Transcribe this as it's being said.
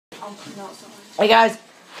Hey guys,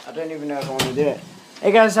 I don't even know if I want to do it.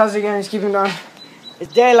 Hey guys, how's it going? It's keeping going.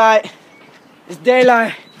 It's daylight. It's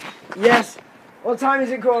daylight. Yes. What time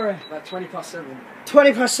is it, Corey? About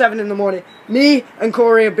 7:20. 7 in the morning. Me and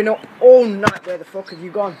Corey have been up all night. Where the fuck have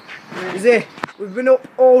you gone? Is it? We've been up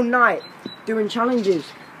all night doing challenges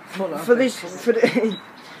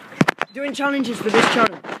doing challenges for this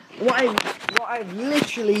channel. What I've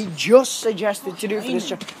literally just suggested to do for this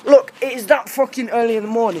channel. Look, it is that fucking early in the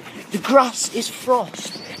morning. The grass is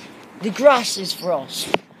frost. The grass is frost.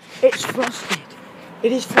 It's frosted.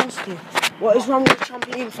 It is frosted. What is wrong with the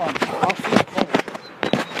trampoline farm? I'll flip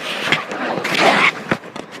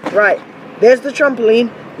on. Right, there's the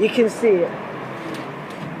trampoline. You can see it.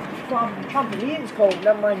 The trampoline's cold,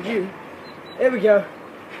 never mind you. Here we go.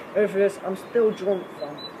 Over for this. I'm still drunk,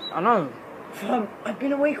 fam. I know. Fam, I've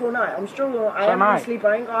been awake all night. I'm struggling. I haven't been asleep.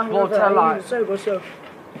 I ain't got a hangover. I'm even sober, so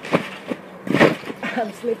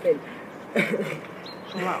I'm slipping.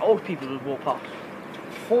 Some like old people would walk past.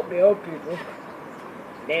 Fuck the old people.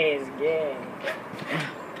 There's game.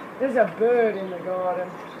 There's a bird in the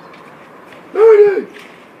garden. Birdie!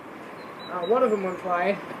 One of them went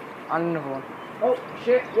flying. And another one. Oh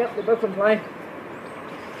shit! Yep, they both went flying.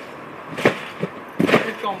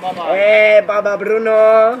 Gone, Baba. Hey, Baba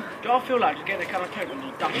Bruno. Do I feel like just get the can of Coke and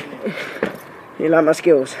just dash in it? You like my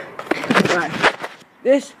skills? Right.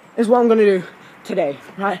 This is what I'm gonna do today.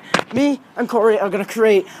 Right. Me and Corey are gonna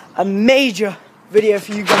create a major video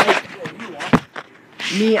for you guys.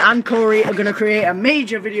 Me and Corey are gonna create a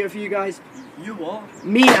major video for you guys. You what?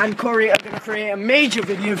 Me and Corey are gonna create a major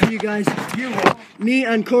video for you guys. You what? Me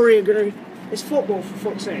and Corey are gonna. It's football, for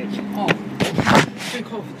fuck's sake. Oh, too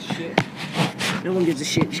cold for this shit. No one gives a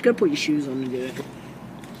shit. Just go put your shoes on and do it. You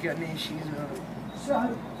get me shoes on. So,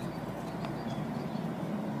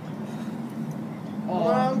 am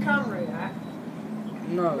I on camera, yeah?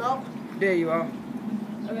 No. No. There you are.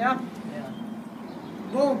 Oh yeah? Yeah.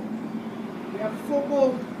 Boom. We have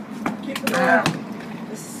football. Kick the ball.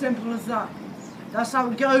 It's as simple as that. That's how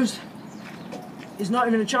it goes. It's not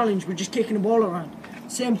even a challenge. We're just kicking the ball around.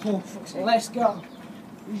 Simple. Let's go.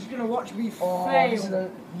 You're just gonna watch me fail. This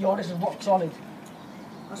is rock solid.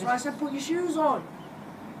 That's why I said put your shoes on.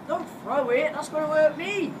 Don't throw it. That's gonna hurt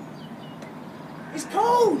me. It's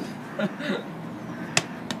cold. In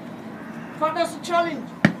fact, that's the challenge.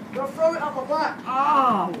 You gotta throw it on my back.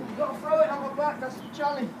 Ow! You gotta throw it on my back. That's the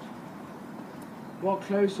challenge. What,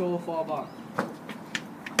 close or far back?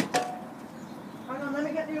 Hang on, let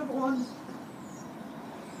me get the other ones.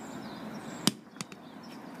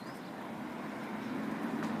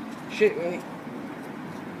 Shit, mate.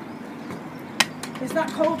 Is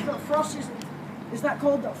that cold that frost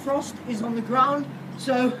is on the ground?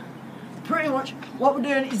 So pretty much what we're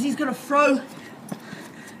doing is he's gonna throw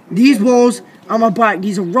these balls on my back.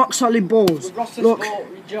 These are rock solid balls. Look,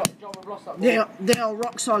 they are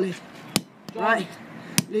rock solid. Right?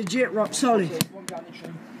 Legit rock solid.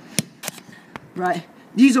 Right.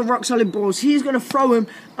 These are rock solid balls. He's going to throw them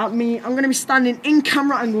at me. I'm going to be standing in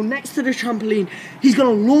camera angle next to the trampoline. He's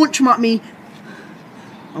going to launch them at me.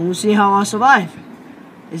 And we'll see how I survive.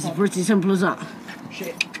 It's pretty simple as that.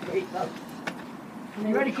 Shit. Are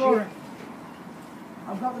you ready, Corey?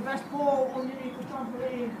 I've got the best ball underneath the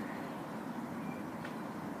trampoline.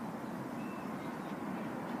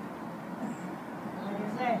 Like I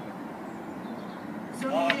said, it's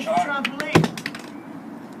underneath the trampoline.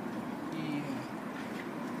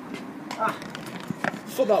 Ah.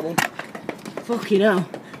 Fuck that one. Fucking hell.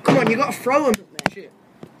 Come on, you got to throw them up there. Shit.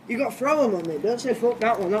 You got to throw them on me. Don't say fuck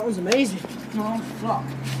that one. That one's amazing. No, fuck.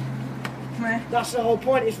 Come here. That's the whole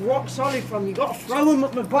point. It's rock solid from you. Got to throw them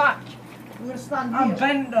up my back. I'm going to stand here. I'm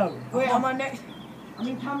bent though. Wait, am I next? I'm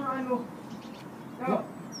in camera angle. Go.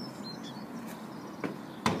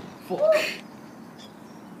 Fuck.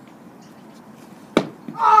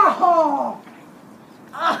 Oh!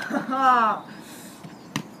 Ah!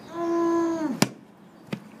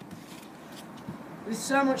 It's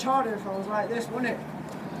so much harder if I was like this, wouldn't it?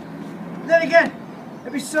 Then again,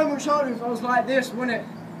 it'd be so much harder if I was like this, wouldn't it?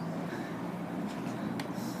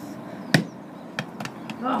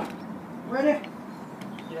 Oh, ready?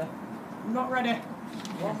 Yeah. I'm not ready.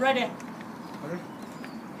 I'm ready. Ready?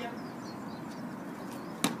 Yep.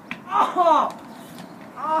 Oh!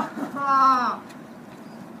 Ah!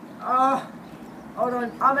 Oh! Hold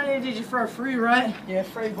on. How many did you throw? 3, right? Yeah,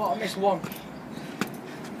 3, but I missed 1.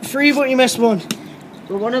 3, but you missed 1.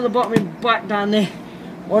 But one at the bottom of my back down there.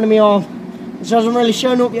 One of my arm. Which hasn't really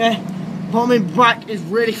shown up yet. Bottom of my back is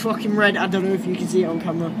really fucking red. I don't know if you can see it on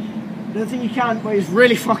camera. I don't think you can, but it's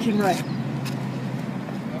really fucking red.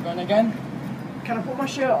 We're going again? Can I put my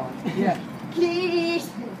shirt on? Yeah. Please!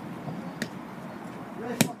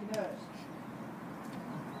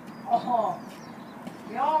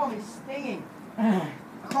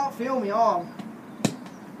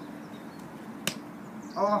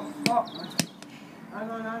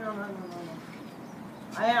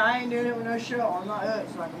 I ain't doing it with no shirt on, that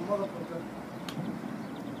hurts like a motherfucker.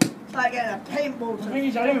 It's like getting a paintball to the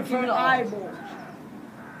fucking eyeball.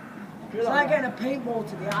 It's like getting a paintball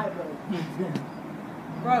to the eyeball.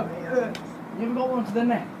 Bro, it hurts. You haven't got one to the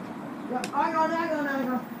neck? Yeah, hang on.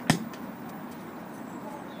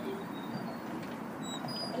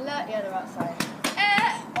 Alert the other outside.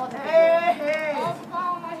 Hey! Oh,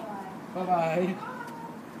 bye. Bye-bye.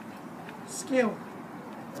 Skill.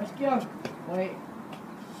 Let's go. Wait.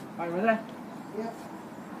 Right, we're there. Yep.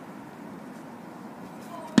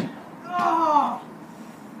 Oh!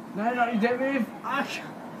 No, you don't move.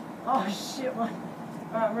 Oh shit, man.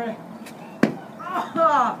 Alright, ready.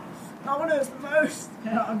 Ah! That one hurts the most.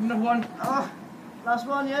 Yeah, another one. Ah, last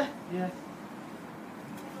one, yeah? Yeah.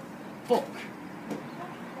 Fuck.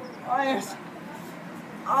 Oh, yes.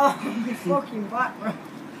 Oh, my fucking back, bro.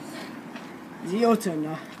 Is it your turn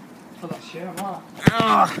now? For that shit, I'm out.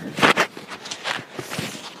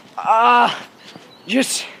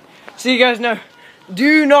 Just so you guys know,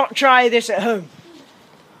 do not try this at home.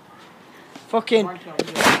 Fucking,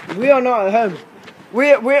 we are not at home.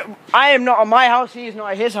 I am not at my house, he is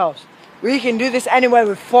not at his house. We can do this anywhere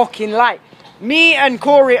with fucking light. Me and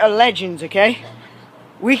Corey are legends, okay?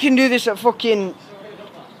 We can do this at fucking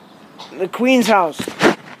the Queen's house.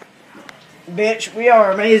 Bitch, we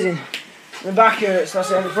are amazing. My back hurts, that's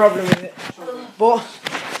the only problem with it. But,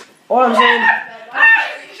 all I'm saying,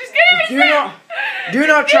 do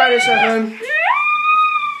not try this at home.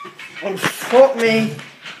 And fuck me,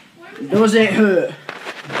 does it hurt?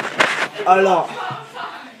 A lot.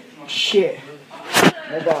 Shit.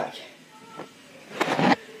 My back.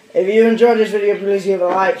 If you enjoyed this video, please give it a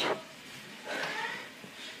like.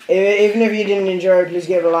 Even if you didn't enjoy it, please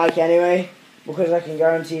give it a like anyway. Because I can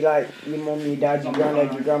guarantee, like, your mum, your dad, your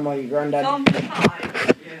granddad, your grandma, your granddad.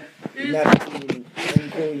 Your nephew, your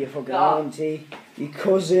uncle, your fucking auntie, your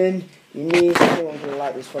cousin, your niece, everyone's gonna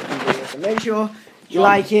like this fucking video. So make sure you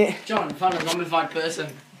like it. John, find a mummified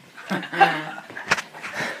person.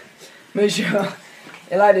 Make sure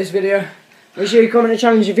you like this video. Make sure you comment a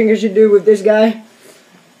challenge you think I should do with this guy.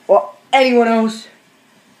 Or anyone else.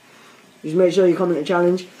 Just make sure you comment a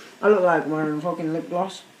challenge. I look like I'm wearing fucking lip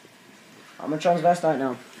gloss. I'm a transvestite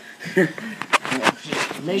now.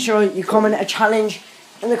 Make sure you comment a challenge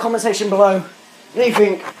in the comment section below that you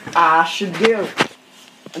think I should do.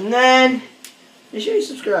 And then make sure you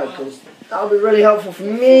subscribe, because that'll be really helpful for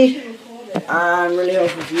me and really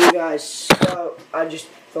helpful for you guys. So I just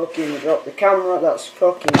fucking dropped the camera, that's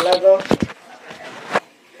fucking clever.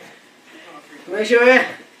 Make sure you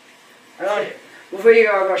before you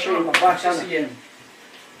go, I've got to show you my back again.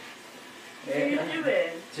 What are you doing?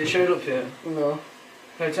 Has it showed up here? No.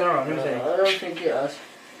 No, turn around, let me see. I don't think it has.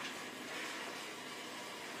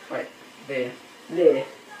 Right, there. There.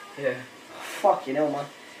 Yeah. Fucking hell, man.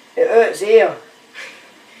 It hurts here.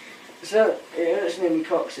 So, it hurts near my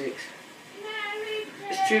coccyx.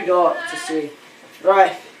 It's too dark to see.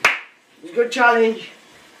 Right. It's a good challenge.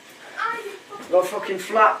 Got fucking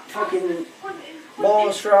flat fucking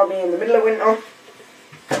balls throughout me in the middle of winter.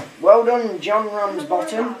 Well done, John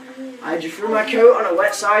Ramsbottom. I just threw my coat on a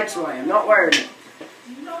wet side, so I am not wearing it.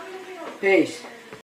 Peace.